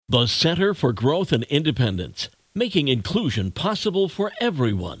The Center for Growth and Independence, making inclusion possible for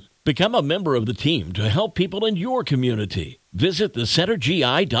everyone. Become a member of the team to help people in your community. Visit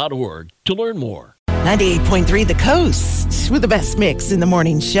thecentergi.org to learn more. 98.3 The Coast with the best mix in the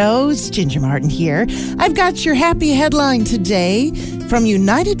morning shows. Ginger Martin here. I've got your happy headline today from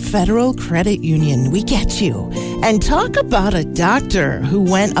United Federal Credit Union. We get you. And talk about a doctor who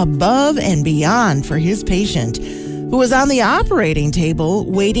went above and beyond for his patient who was on the operating table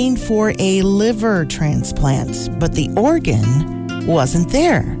waiting for a liver transplant. But the organ wasn't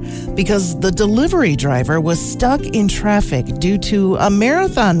there because the delivery driver was stuck in traffic due to a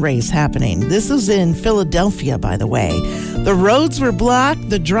marathon race happening. This is in Philadelphia, by the way. The roads were blocked.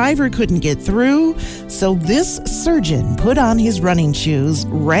 The driver couldn't get through. So this surgeon put on his running shoes,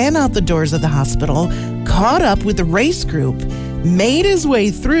 ran out the doors of the hospital, caught up with the race group, made his way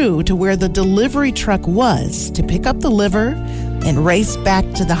through to where the delivery truck was to pick up the liver and race back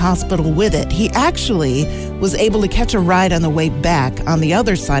to the hospital with it. He actually was able to catch a ride on the way back on the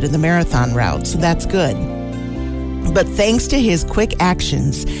other side of the marathon route, so that's good. But thanks to his quick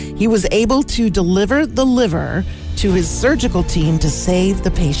actions, he was able to deliver the liver to his surgical team to save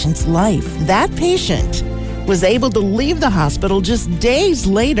the patient's life. That patient was able to leave the hospital just days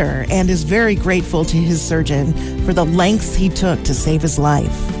later and is very grateful to his surgeon for the lengths he took to save his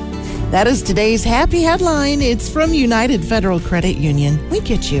life. That is today's happy headline. It's from United Federal Credit Union. We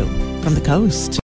get you from the coast.